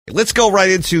Let's go right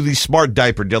into the smart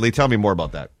diaper, Dilly. Tell me more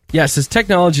about that. Yes, has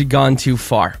technology gone too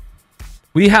far?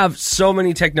 We have so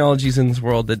many technologies in this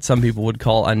world that some people would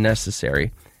call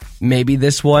unnecessary. Maybe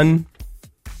this one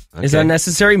is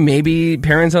unnecessary. Maybe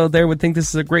parents out there would think this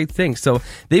is a great thing. So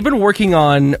they've been working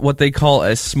on what they call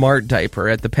a smart diaper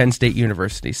at the Penn State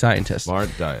University, scientists. Smart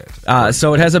diet.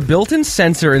 So it has a built-in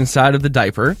sensor inside of the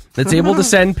diaper that's able to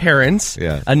send parents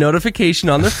a notification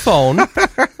on their phone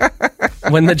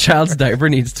when the child's diaper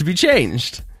needs to be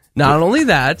changed. Not only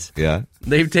that,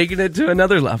 they've taken it to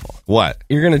another level. What?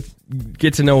 You're going to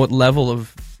get to know what level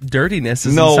of dirtiness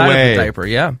is inside of the diaper.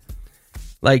 Yeah.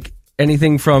 Like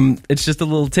anything from it's just a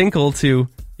little tinkle to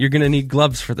you're going to need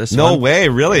gloves for this one. No way,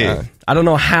 really? I don't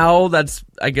know how that's,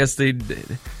 I guess it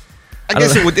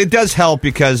does help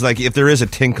because like if there is a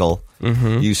tinkle,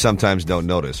 you sometimes don't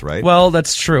notice, right? Well,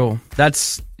 that's true.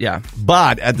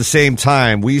 But at the same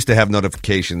time, we used to have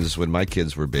notifications when my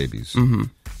kids were babies.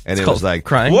 And it was like,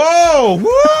 crying. Whoa,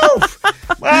 whoa,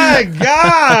 my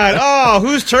God. Oh,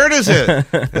 whose turn is it?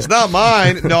 It's not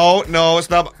mine. No, it's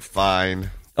not.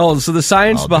 Fine. Oh, so the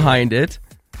science behind it,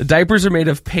 the diapers are made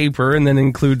of paper and then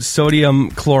include sodium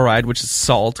chloride, which is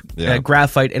salt,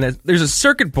 graphite, and there's a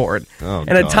circuit board and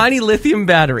a tiny lithium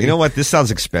battery. You know what? This sounds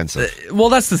expensive. Well,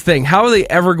 that's the thing. How are they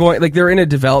ever going? Like, they're in a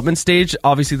development stage.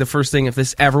 Obviously, the first thing, if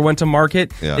this ever went to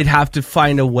market, they'd have to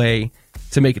find a way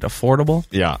to make it affordable.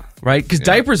 Yeah. Right? Because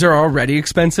diapers are already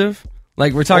expensive.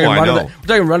 Like, we're talking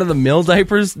run-of-the-mill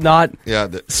diapers, not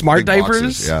smart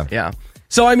diapers. Boxes, yeah.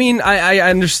 So, I mean, I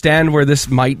understand where this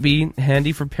might be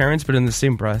handy for parents, but in the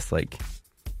same breath, like,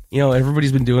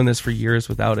 everybody's been doing this for years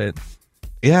without it.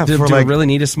 Yeah, do we really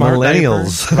need a smart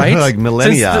millennials, diaper? Right? Like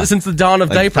millennia. Since the dawn of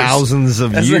diapers. Thousands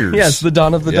of years. Yes, the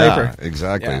dawn of the diaper.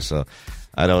 Exactly. Yeah. So,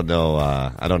 I don't know.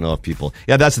 I don't know if people...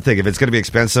 Yeah, that's the thing. If it's going to be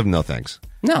expensive, no thanks.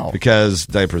 No. Because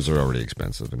diapers are already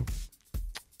expensive. And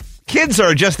kids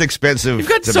are just expensive. You've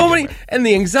got so many... And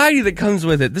the anxiety that comes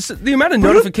with it. The amount of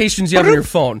notifications you have on your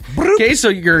phone. Okay, so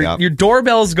your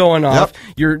doorbell's going off.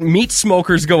 Your meat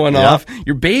smoker's going off.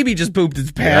 Your baby just pooped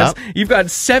its pants. You've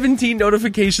got 17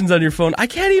 notifications on your phone. I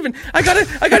can't even... I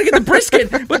gotta get the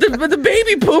brisket, but the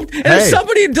baby pooped, and there's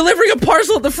somebody delivering a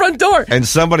parcel at the front door. And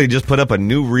somebody just put up a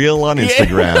new reel on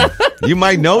Instagram. You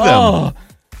might know them.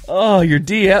 Oh, your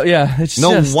DM. Yeah, it's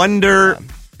no wonder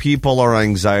people are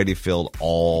anxiety filled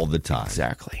all the time.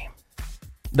 Exactly.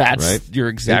 That's your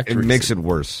exact reason. It makes it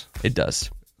worse. It does.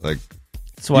 Like,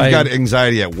 that's why you've got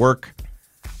anxiety at work,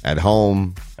 at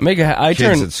home, I kids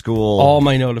turn at school. All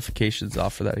my notifications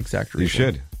off for that exact reason. You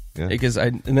should. Yeah. Because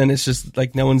and then it's just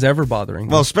like no one's ever bothering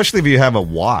me. Well, especially if you have a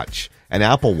watch, an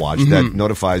Apple Watch that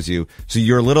notifies you. So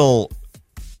your little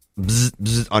bzz,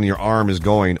 bzz on your arm is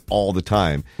going all the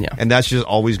time. Yeah. And that's just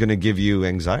always going to give you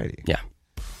anxiety. Yeah.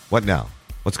 What now?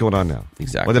 What's going on now?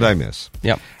 Exactly. What did I miss?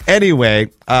 Yep. Anyway,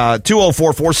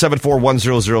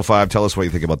 204-474-1005. Tell us what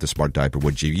you think about the smart diaper.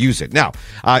 Would you use it? Now,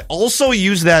 I also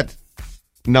use that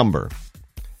number.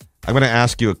 I'm going to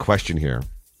ask you a question here,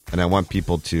 and I want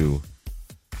people to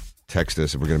text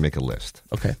us, and we're going to make a list.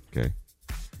 Okay.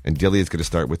 And Dilly is going to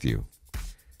start with you.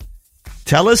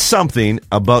 Tell us something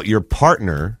about your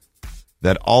partner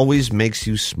that always makes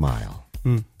you smile.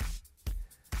 And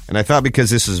I thought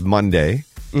because this is Monday,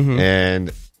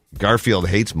 and Garfield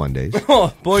hates Mondays.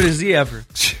 Oh, boy, does he ever.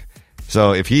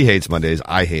 So if he hates Mondays,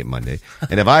 I hate Monday.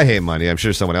 And if I hate Monday, I'm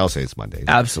sure someone else hates Mondays.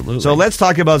 Absolutely. So let's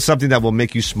talk about something that will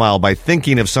make you smile by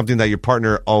thinking of something that your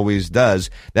partner always does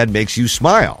that makes you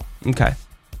smile. Okay.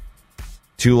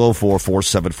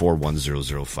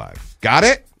 204-474-1005. Got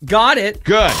it? Got it.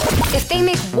 Good. If they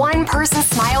make one person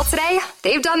smile today,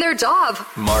 they've done their job.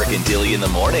 Mark and Dilly in the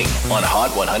morning on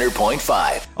Hot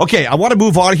 100.5. Okay, I want to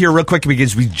move on here real quick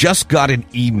because we just got an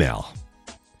email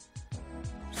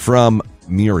from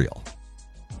Muriel.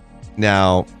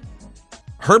 Now,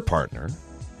 her partner,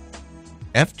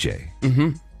 FJ,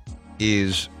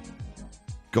 is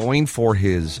going for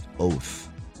his oath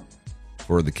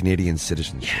for the Canadian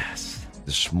citizenship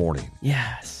this morning.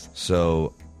 Yes.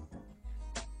 So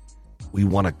we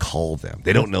want to call them.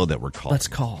 They don't know that we're calling. Let's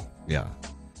call. Yeah.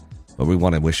 But we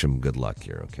want to wish them good luck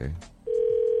here, okay?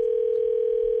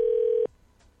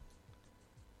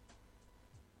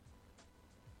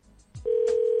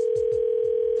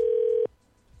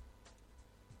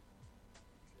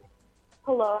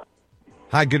 Hello.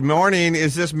 Hi, good morning.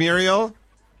 Is this Muriel?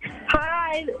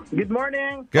 Hi. Good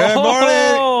morning. Good morning.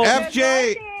 Oh.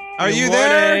 FJ, are you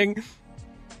morning.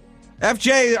 there?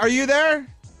 FJ, are you there?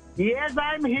 Yes,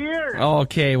 I'm here.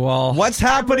 Okay, well. What's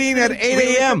happening at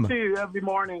 8 a.m.? To you every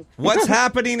morning. What's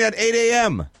happening at 8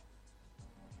 a.m.?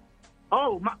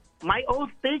 Oh, my oath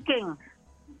taking.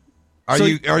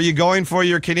 Are you going for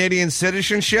your Canadian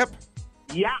citizenship?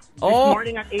 Yeah, this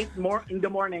morning at 8 in the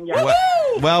morning. Yeah.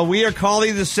 Well, we are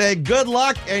calling to say good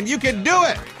luck, and you can do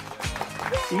it.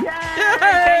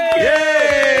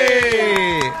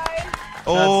 Yay!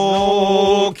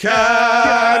 Oh, Canada.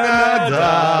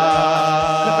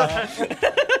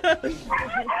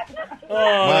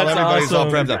 Well, everybody's all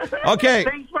prepped up. Okay.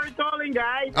 Thanks for calling,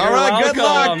 guys. All right, good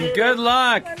luck. Good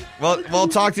luck. Well, we'll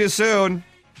talk to you soon.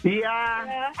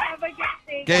 Yeah. Have a good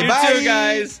day. Okay, You bye. too,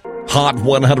 guys. Hot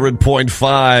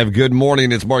 100.5. Good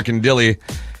morning. It's Mark and Dilly.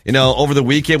 You know, over the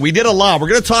weekend, we did a lot. We're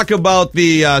going to talk about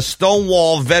the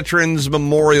Stonewall Veterans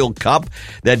Memorial Cup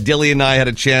that Dilly and I had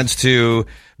a chance to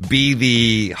be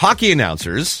the hockey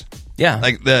announcers. Yeah.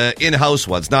 Like the in-house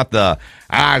ones, not the,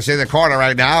 it's in the corner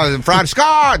right now, in front,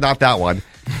 score! Not that one.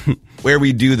 Where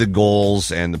we do the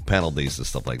goals and the penalties and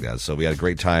stuff like that. So we had a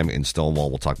great time in Stonewall.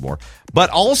 We'll talk more. But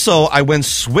also, I went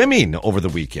swimming over the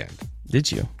weekend.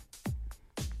 Did you?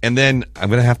 And then, I'm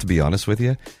going to have to be honest with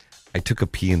you, I took a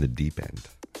pee in the deep end.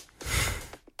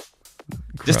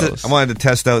 Gross. I wanted to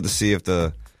test out to see if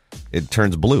it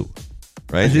turns blue.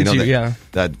 Right? Did you? That, Yeah.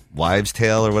 That wives'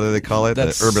 tale, or what do they call it?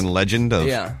 That's- the urban legend of...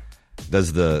 Yeah.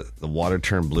 Does the water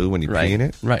turn blue when you pee in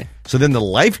it? Right. So then the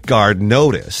lifeguard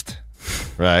noticed,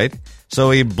 right?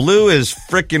 So he blew his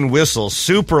frickin' whistle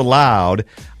super loud.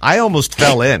 I almost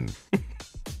fell in.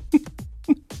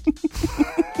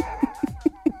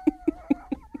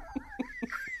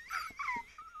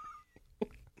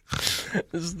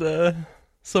 Just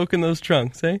soaking those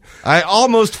trunks, eh? I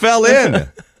almost fell in.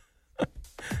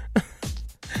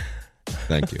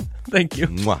 Thank you. Thank you.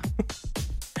 Mwah.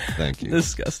 Thank you.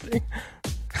 Disgusting.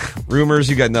 Rumors,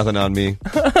 you got nothing on me. Boo!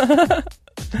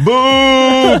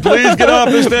 Please get off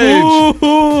the stage.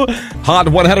 Hot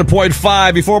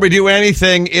 100.5. Before we do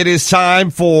anything, it is time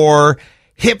for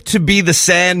Hip to be the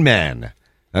Sandman.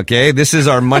 Okay, this is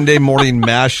our Monday morning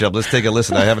mashup. Let's take a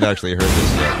listen. I haven't actually heard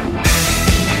this yet.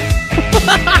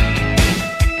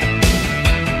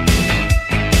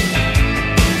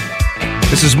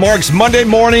 This is Mark's Monday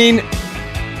morning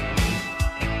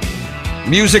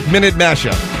Music Minute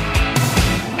Mashup.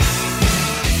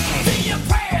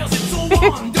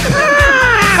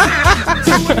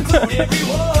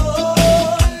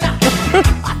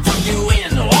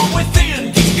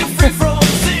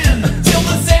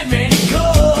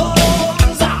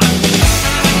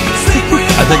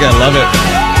 I think I love it.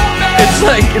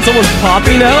 It's almost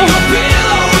poppy now.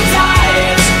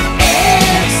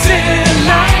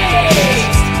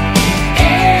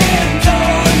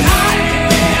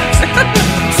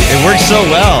 It works so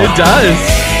well. It does.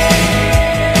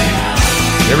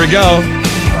 Here we go.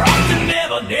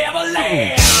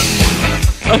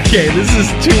 Okay, this is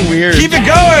too weird. Keep it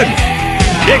going.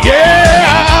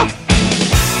 Yeah.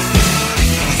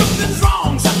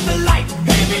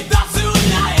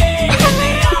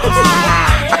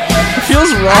 It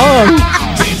feels wrong.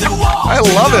 I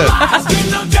love it.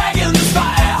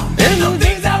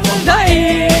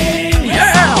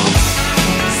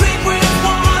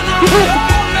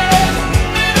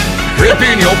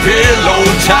 Gripping your pillow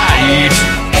tight.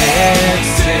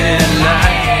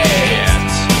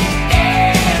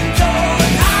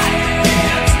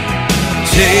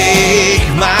 Take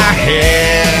my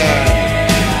hand.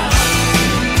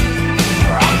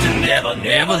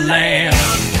 Neverland.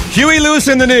 Huey Lewis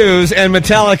in the news and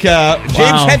Metallica. James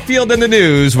Wow. Hetfield in the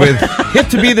news with Hip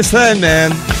to be the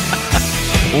Sandman.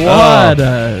 What?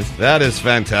 That is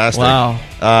fantastic. Wow.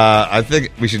 I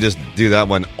think we should just do that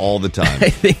one all the time. I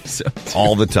think so.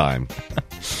 All the time.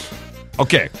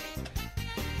 Okay.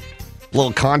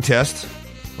 Little contest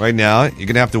right now. You're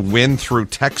going to have to win through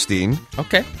texting.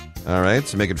 Okay. All right.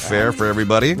 So make it fair for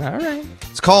everybody. All right.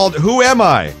 It's called Who Am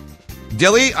I?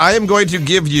 Dilly, I am going to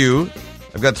give you,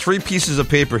 I've got 3 pieces of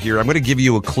paper here. I'm going to give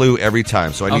you a clue every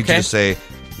time. So I need you to say,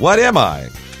 what am I?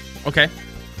 Okay.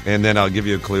 And then I'll give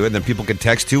you a clue. And then people can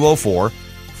text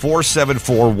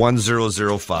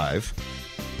 204-474-1005.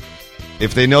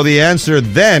 If they know the answer,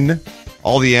 then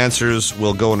all the answers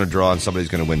will go in a draw and somebody's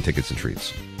going to win tickets and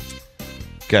treats.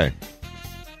 Okay.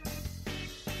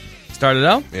 Start it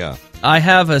out. Yeah. I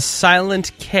have a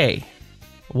silent K.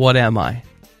 What am I?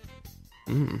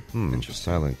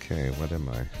 Silent K. What am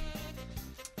I?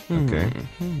 Okay.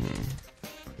 Here's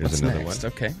What's another next?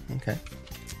 one. Okay.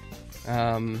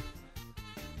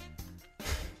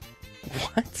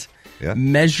 What? Yeah.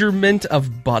 Measurement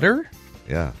of butter?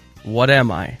 Yeah. What am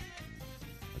I?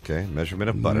 Okay. Measurement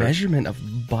of butter. Measurement of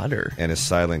butter. And a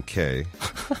silent K.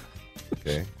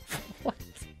 Okay. What?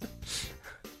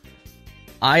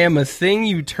 I am a thing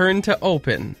you turn to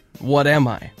open. What am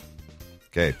I?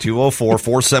 Okay.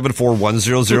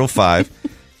 204-474-1005.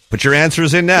 Put your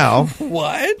answers in now.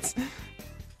 What?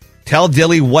 Tell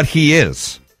Dilly what he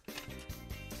is.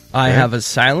 I have a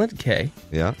silent K.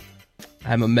 Yeah.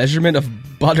 I'm a measurement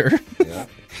of butter. Yeah.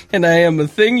 And I am a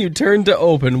thing you turn to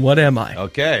open. What am I?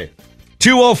 Okay.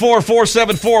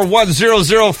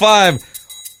 204-474-1005.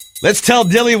 Let's tell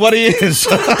Dilly what he is.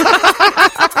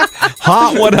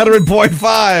 Hot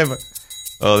 100.5.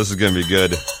 Oh, this is going to be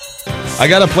good. I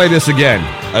got to play this again.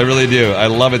 I really do. I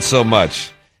love it so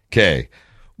much. Okay.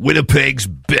 Winnipeg's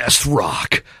best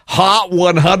rock. Hot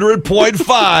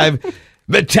 100.5.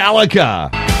 Metallica.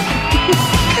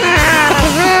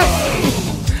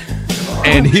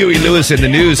 And Huey Lewis in the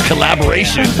News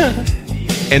collaboration.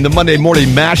 And the Monday morning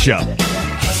mashup.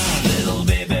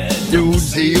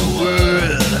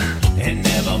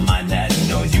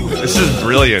 This is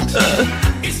brilliant.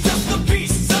 It's just a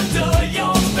piece under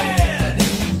your bed,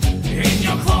 in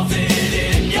your closet,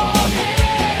 in your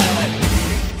head.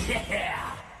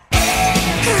 Yeah.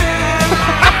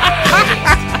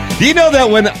 Do you know that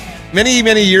when many,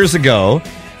 many years ago,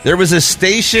 there was a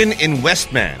station in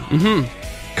Westman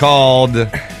called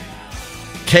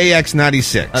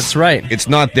KX96? That's right. It's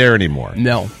not there anymore.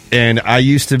 No. And I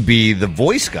used to be the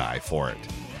voice guy for it.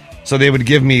 So they would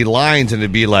give me lines and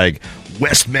it'd be like,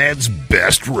 Westman's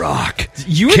best rock.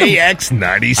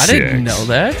 KX96. I didn't know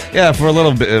that. Yeah, for a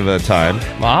little bit of a time.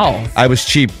 Wow. I was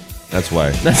cheap. That's why.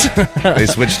 They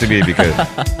switched to me because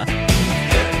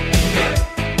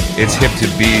it's hip to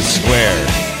be square.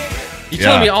 You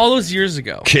told me all those years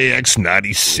ago,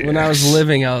 KX96. when I was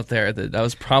living out there, that I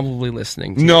was probably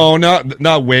listening to. No,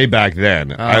 not way back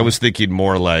then. I was thinking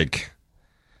more like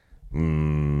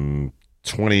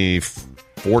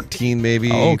 2014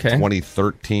 maybe. Oh, okay.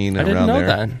 2013 I around didn't know there.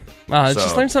 that. Wow, I So-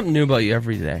 just learned something new about you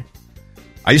every day.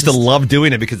 I used to love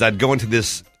doing it because I'd go into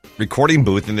this recording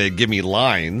booth and they'd give me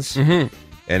lines and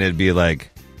it'd be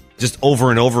like just over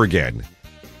and over again.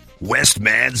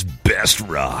 Westman's best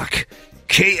rock.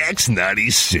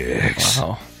 KX96.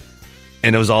 Wow.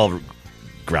 And it was all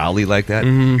growly like that.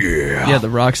 Yeah, the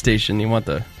rock station. You want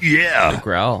the Yeah.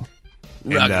 growl.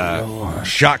 And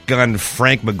Shotgun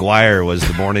Frank McGuire was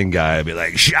the morning guy. I'd be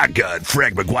like, Shotgun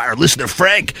Frank McGuire. Listen to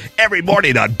Frank every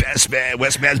morning on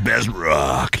Westman's Best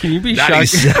Rock. Can you be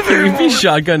 97. Can you be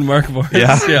Shotgun Mark Morris?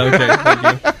 Yeah. Okay.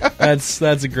 Thank you.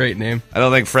 That's a great name. I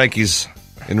don't think Frankie's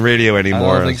in radio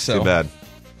anymore. I don't think It's so. Too bad.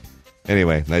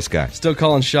 Anyway, nice guy. Still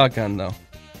calling Shotgun though.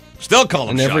 Still call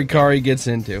him In every Shotgun. car he gets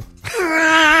into.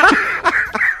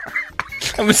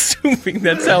 I'm assuming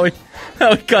that's how he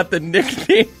got the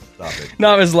nickname. Stop it.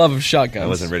 Not his love of shotguns. I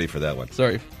wasn't ready for that one.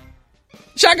 Sorry.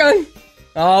 Shotgun.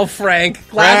 Oh, Frank.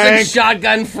 Classic Frank.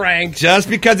 Shotgun Frank. Just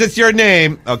because it's your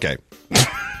name. Okay.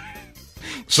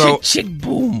 So Chick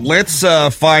boom. let's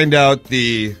find out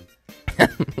the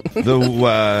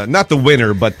not the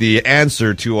winner, but the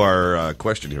answer to our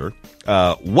question here.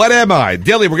 What am I?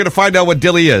 Dilly, we're going to find out what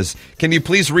Dilly is. Can you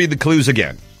please read the clues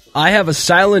again? I have a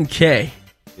silent K.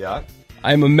 Yeah.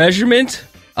 I'm a measurement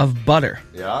of butter.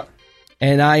 Yeah.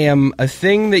 And I am a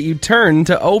thing that you turn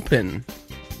to open.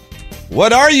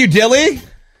 What are you, Dilly?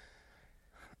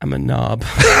 I'm a knob.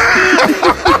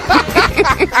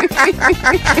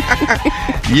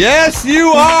 Yes, you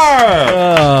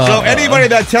are. So anybody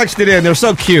that texted in, they're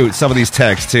so cute, some of these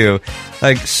texts, too.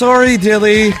 Like, sorry,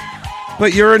 Dilly,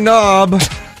 but you're a knob.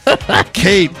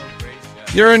 Kate,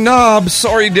 you're a knob.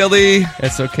 Sorry, Dilly.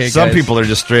 That's okay, Some guys. people are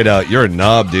just straight out, you're a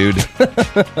knob, dude.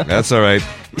 That's all right.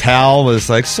 Tal was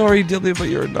like, sorry, Dilly, but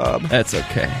you're a knob. That's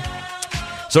okay.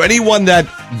 So anyone that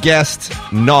guessed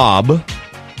knob,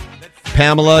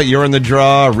 Pamela, you're in the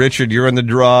draw. Richard, you're in the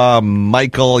draw.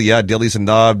 Michael, yeah, Dilly's a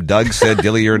knob. Doug said,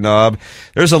 Dilly, you're a knob.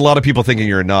 There's a lot of people thinking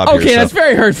you're a knob Okay, here. that's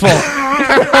very hurtful.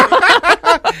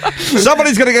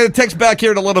 Somebody's going to get a text back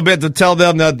here in a little bit to tell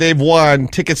them that they've won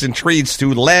tickets and treats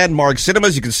to Landmark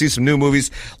Cinemas. You can see some new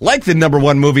movies like the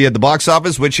 #1 movie at the box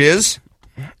office, which is...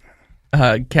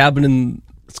 Cabin in...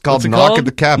 It's called What's it Knock called? at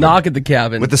the Cabin. Knock at the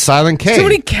Cabin. With the silent K. Too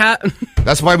many cat...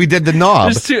 That's why we did the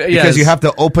knob. There's two- because yes. you have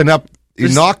to open up... You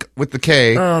There's- knock with the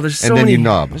K, Oh, there's so and then many, you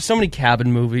knob. There's so many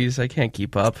cabin movies. I can't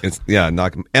keep up.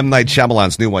 Knock. M. Night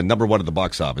Shyamalan's new one, #1 at the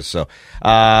box office. So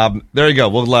there you go.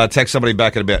 We'll text somebody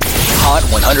back in a bit. Hot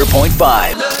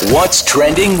 100.5. What's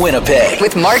trending Winnipeg?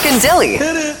 With Mark and Dilly.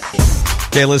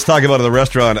 Okay, let's talk about the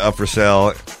restaurant up for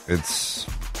sale. It's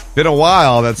been a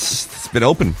while. It's been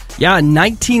open. Yeah, in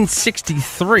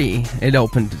 1963, it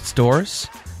opened its doors.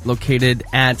 Located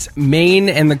at Main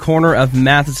and the corner of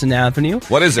Matheson Avenue.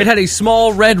 What is it? It had a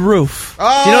small red roof.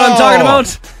 Oh! You know what I'm talking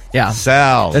about? Yeah.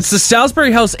 Sal's. It's the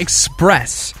Salisbury House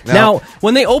Express. Now- Now,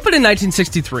 when they opened in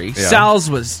 1963, Yeah. Sal's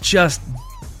was just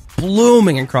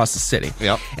blooming across the city.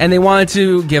 Yep. And they wanted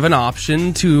to give an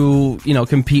option to,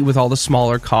 compete with all the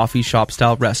smaller coffee shop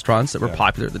style restaurants that were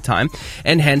popular at the time.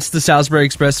 And hence the Salisbury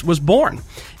Express was born.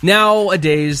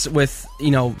 Nowadays, with,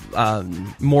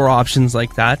 more options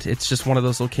like that, it's just one of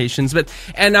those locations.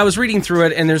 And I was reading through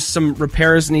it, and there's some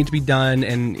repairs that need to be done,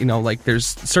 and, there's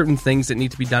certain things that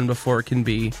need to be done before it can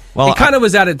be. Well, it kind of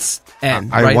was at its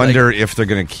end. I right? wonder if they're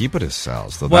going to keep it as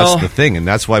Sal's, though. Well, that's the thing, and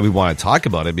that's why we want to talk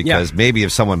about it, because maybe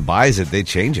if someone buys it, they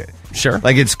change it. Sure.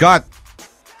 Like, it's got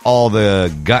all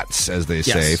the guts, as they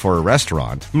say, for a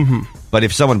restaurant. Mm-hmm. But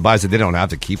if someone buys it, they don't have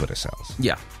to keep it as Sal's.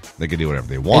 Yeah. They can do whatever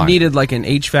they want. It needed like an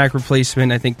HVAC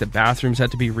replacement. I think the bathrooms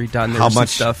had to be redone. How much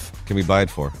stuff can we buy it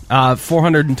for?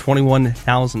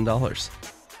 $421,000.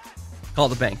 Call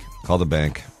the bank. Call the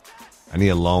bank. I need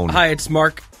a loan. Hi, it's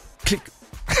Mark. Click.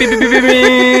 Beep, beep, beep,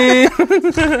 beep,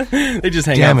 beep. They just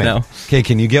hang Damn up it. now. Okay,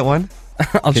 can you get one?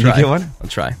 I'll can try. you get one? I'll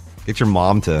try. Get your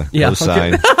mom to Yeah,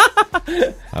 co-sign. okay.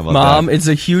 How about Mom, that? it's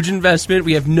a huge investment.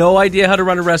 We have no idea how to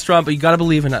run a restaurant, but you got to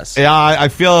believe in us. Yeah, I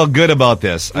feel good about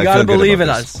this. You got to believe in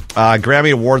us.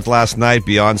 Grammy Awards last night.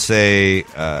 Beyonce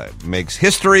makes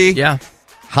history. Yeah.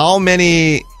 How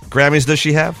many Grammys does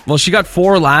she have? Well, she got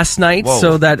 4 last night, Whoa.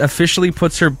 so that officially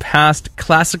puts her past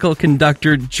classical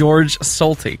conductor George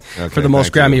Solti for the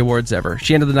most thank Grammy you. Awards ever.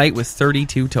 She ended the night with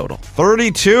 32 total.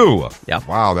 32. Yeah.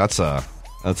 Wow, that's a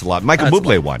lot. Michael That's a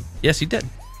Bublé lot. won. Yes, he did.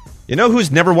 You know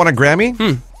who's never won a Grammy?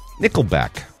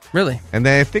 Nickelback. Really? And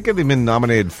I think they've been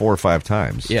nominated 4 or 5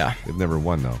 times. Yeah. They've never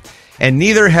won, though. And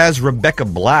neither has Rebecca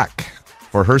Black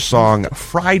for her song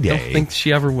Friday. Don't think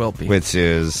she ever will be. Which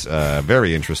is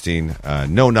very interesting.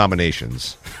 No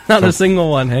nominations Not a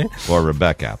single one, hey? for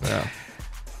Rebecca. Yeah.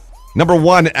 Number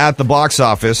 1 at the box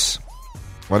office.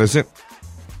 What is it?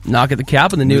 Knock at the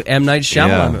Cabin, the new M. Night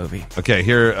Shyamalan movie. Okay,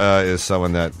 here is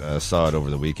someone that saw it over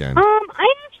the weekend.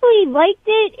 I actually liked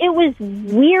it. It was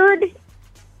weird,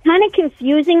 kind of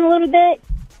confusing a little bit,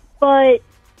 but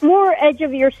more edge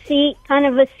of your seat, kind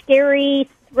of a scary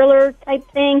thriller type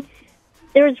thing.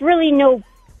 There's really no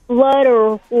blood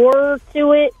or horror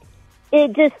to it.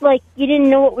 It just, like, you didn't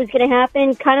know what was going to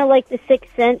happen. Kind of like The Sixth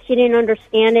Sense. You didn't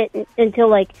understand it until,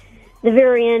 like, the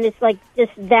very end. It's, like,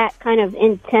 just that kind of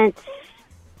intense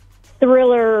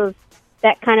thriller,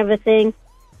 that kind of a thing.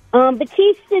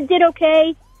 Batista did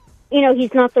okay.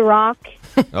 He's not The Rock.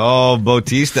 Oh,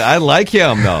 Bautista. I like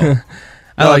him, though.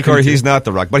 I like of course, him too. he's not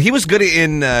The Rock. But he was good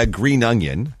in Green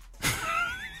Onion.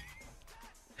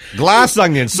 Glass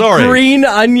Onion, sorry. Green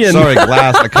Onion. Sorry,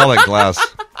 Glass. I call it Glass.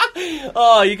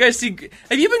 Oh, you guys see?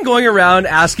 Have you been going around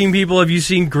asking people, have you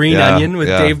seen Green Yeah, Onion with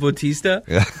yeah. Dave Bautista?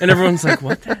 Yeah. And everyone's like,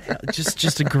 what the hell?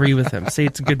 Just agree with him. Say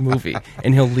it's a good movie,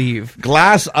 and he'll leave.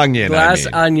 Glass Onion, Glass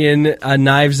I mean. Onion, a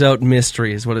Knives Out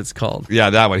Mystery is what it's called. Yeah,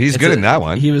 that one. He's good in that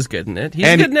one. He was good in it. He's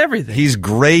And good in everything. He's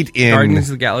great in... Guardians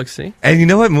of the Galaxy. And you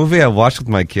know what movie I watched with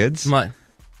my kids? What?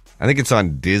 I think it's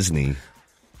on Disney.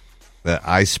 The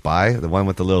I Spy, the one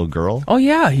with the little girl, Oh,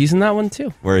 yeah, he's in that one,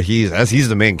 too. where he's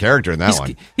the main character in that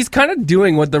one. He's kind of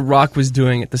doing what The Rock was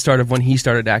doing at the start of when he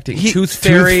started acting. He- Tooth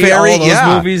Fairy, all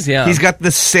those movies, yeah. He's got the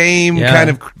same Yeah.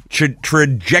 kind of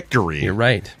trajectory. You're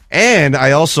right. And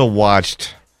I also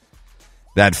watched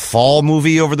that Fall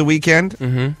movie over the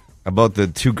weekend about the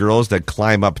 2 girls that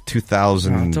climb up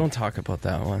 2,000 Don't talk about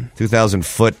that one.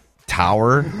 2,000-foot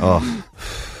tower. Oh,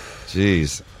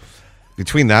 jeez.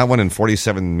 Between that one and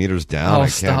 47 meters down, I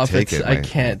can't stop take it. I man.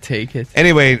 can't take it.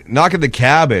 Anyway, Knock at the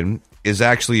Cabin is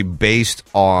actually based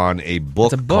on a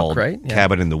book, It's a book, called right? Yeah.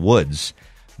 Cabin in the Woods.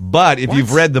 But if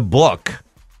you've read the book,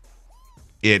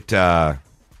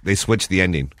 they switched the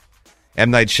ending. M.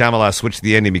 Night Shyamalan switched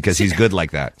the ending because he's good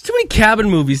like that. Too many cabin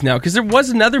movies now, because there was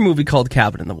another movie called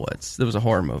Cabin in the Woods. There was a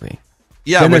horror movie.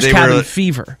 Yeah, Then where there's they Cabin were.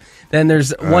 Fever. Then there's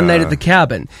One Night at the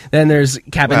Cabin. Then there's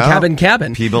Cabin.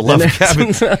 People Then love there's-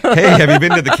 cabin. Hey, have you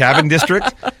been to the cabin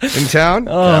district in town?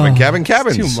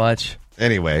 Cabins. Too much.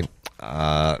 Anyway,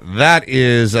 that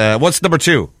is what's number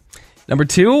 2? Number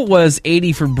 2 was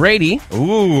 80 for Brady.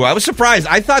 Ooh, I was surprised.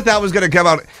 I thought that was going to come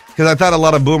out because I thought a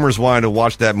lot of boomers wanted to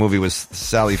watch that movie with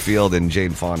Sally Field and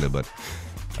Jane Fonda. But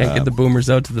Can't get the boomers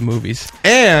out to the movies.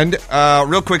 and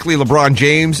real quickly, LeBron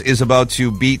James is about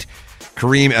to beat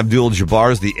Kareem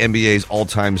Abdul-Jabbar as the NBA's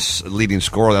all-time leading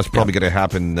scorer. That's probably going to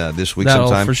happen this week That'll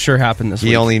sometime. for sure happen this week.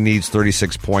 He only needs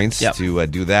 36 points Yep. to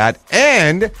do that.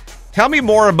 And tell me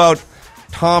more about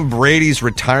Tom Brady's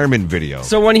retirement video.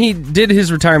 So when he did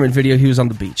his retirement video, he was on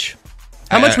the beach.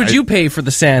 How much would you pay for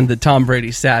the sand that Tom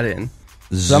Brady sat in?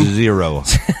 0.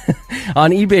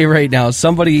 On eBay right now,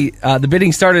 somebody the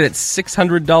bidding started at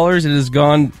 $600. It has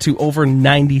gone to over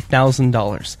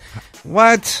 $90,000.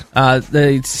 What?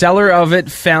 The seller of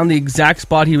it found the exact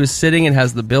spot he was sitting. It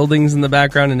has the buildings in the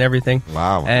background and everything.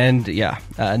 Wow. And yeah,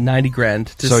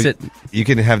 $90,000 to So sit you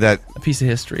can have that, a piece of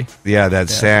history.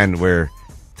 sand where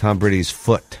Tom Brady's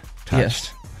foot touched.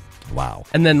 Yes. Wow.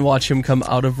 And then watch him come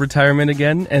out of retirement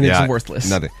again, and Yeah, it's worthless.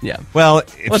 nothing. Yeah. Well,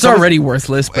 It's already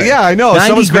worthless. But Yeah, I know.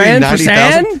 Someone's paying $90,000 for $90,000.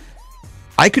 sand?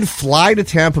 I could fly to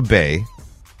Tampa Bay,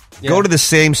 go to the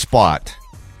same spot,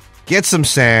 get some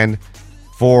sand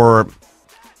for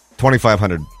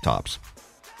 $2,500 tops,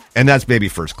 and that's maybe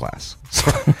first class. So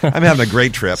I'm having a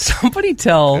great trip. Somebody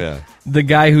tell Yeah. the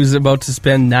guy who's about to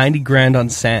spend $90,000 on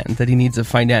sand that he needs a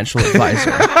financial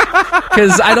advisor.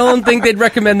 Because I don't think they'd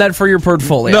recommend that for your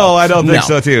portfolio. No, I don't think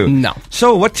so too. No.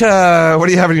 So what do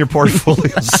you have in your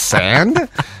portfolio? Sand?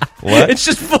 What? It's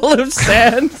just full of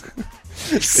sand.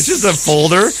 It's just a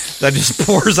folder that just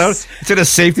pours out. It's in a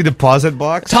safety deposit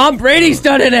box. Tom Brady's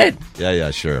done in it.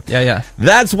 Yeah, sure. Yeah.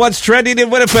 That's what's trending in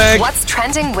Winnipeg. What's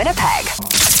trending Winnipeg?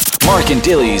 Mark and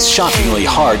Dilly's shockingly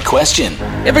hard question.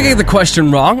 If I get the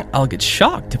question wrong, I'll get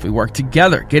shocked. If we work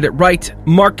together, get it right,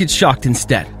 Mark gets shocked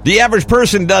instead. The average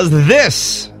person does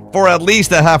this for at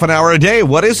least a half an hour a day.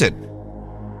 What is it?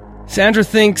 Sandra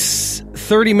thinks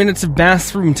 30 minutes of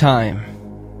bathroom time.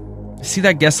 I see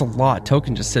that guess a lot.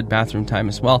 Token just said bathroom time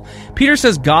as well. Peter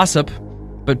says gossip,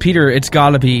 but Peter, it's got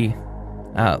to be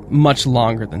much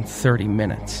longer than 30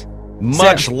 minutes.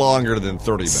 Much longer than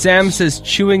 30 minutes. Sam says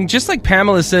chewing. Just like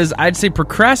Pamela says, I'd say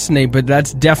procrastinate, but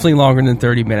that's definitely longer than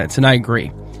 30 minutes, and I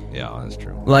agree. Yeah, that's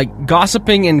true. Like,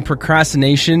 gossiping and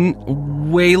procrastination,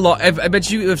 way long. I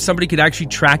bet you if somebody could actually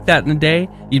track that in a day,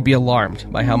 you'd be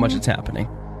alarmed by how much it's happening.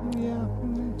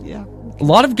 Yeah. A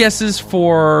lot of guesses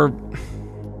for...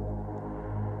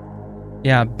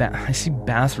 Yeah, I see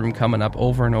bathroom coming up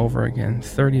over and over again.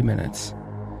 30 minutes.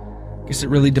 Guess it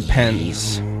really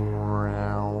depends.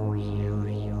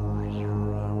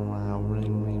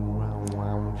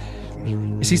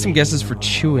 I see some guesses for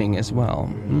chewing as well.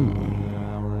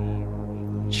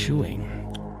 Chewing.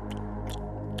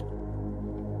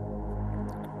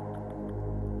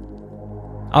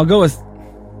 I'll go with...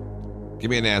 Give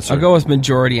me an answer. I'll go with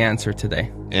majority answer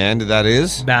today. And that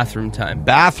is? Bathroom time.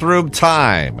 Bathroom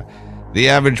time. The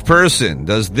average person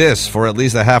does this for at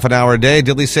least a half an hour a day.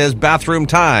 Dilly says bathroom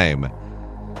time.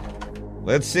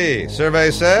 Let's see.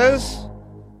 Survey says...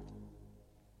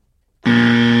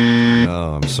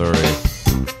 Oh, I'm sorry.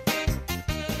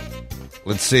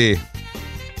 Let's see.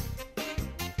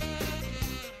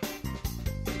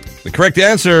 The correct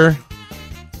answer...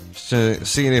 Just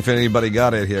seeing if anybody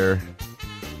got it here.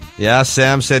 Yeah,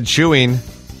 Sam said chewing.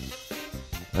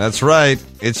 That's right.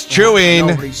 It's chewing.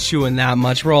 Nobody's chewing that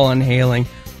much. We're all inhaling.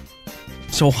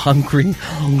 So hungry.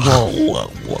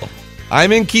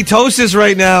 I'm in ketosis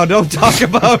right now. Don't talk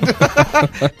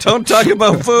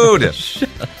about food.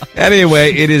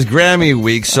 Anyway, it is Grammy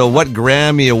week. So what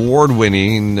Grammy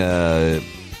award-winning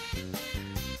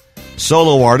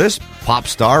solo artist, pop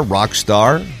star, rock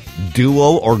star,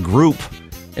 duo, or group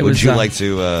would you like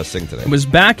to sing today? It was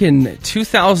back in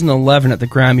 2011 at the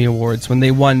Grammy Awards when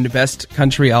they won Best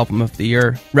Country Album of the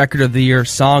Year, Record of the Year,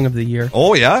 Song of the Year.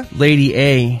 Oh, yeah? Lady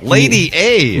A.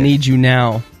 Need You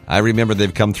Now. I remember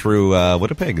they've come through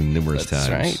Winnipeg numerous times.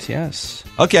 That's right, yes.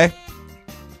 Okay.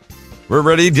 We're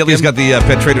ready. Dilly's got the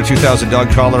Pet Trader 2000 dog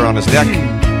collar on his neck.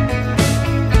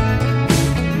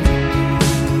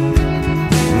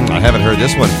 I haven't heard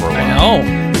this one for a while. I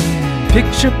know.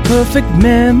 Picture perfect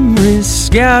memories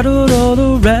scattered all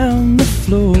around the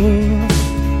floor.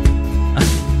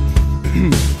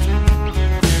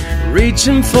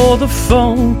 Reaching for the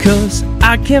phone 'cause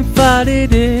I can't fight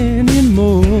it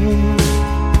anymore.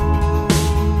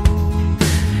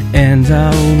 And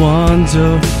I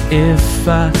wonder if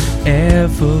I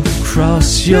ever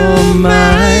cross your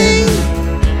mind.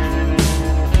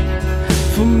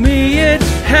 For me it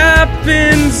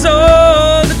happens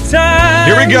all the time.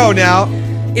 Here we go now.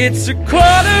 It's 1:15.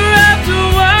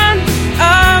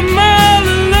 I'm all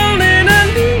alone and I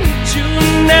need you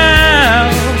now.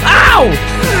 Ow!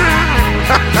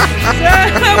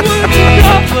 I would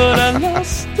go, but I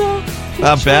lost all.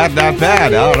 Not bad, not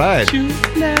bad. All right. You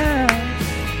now.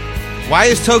 Why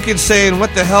is Token saying,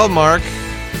 what the hell, Mark?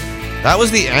 That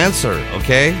was the answer,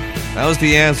 okay? That was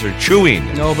the answer.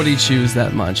 Chewing. Nobody chews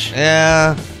that much.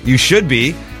 Yeah, you should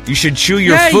be. You should chew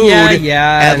your Yeah, food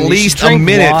yeah. at And you least should drink a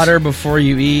minute. water before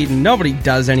you eat, and nobody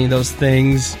does any of those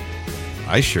things.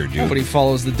 I sure do. Nobody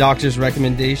follows the doctor's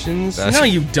recommendations. No,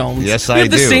 you don't. Yes, we I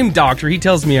have the do. same doctor. He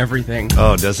tells me everything.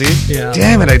 Oh, does he? Yeah.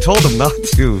 Damn it, I told him not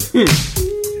to.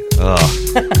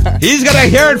 Oh. He's going to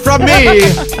hear it from me.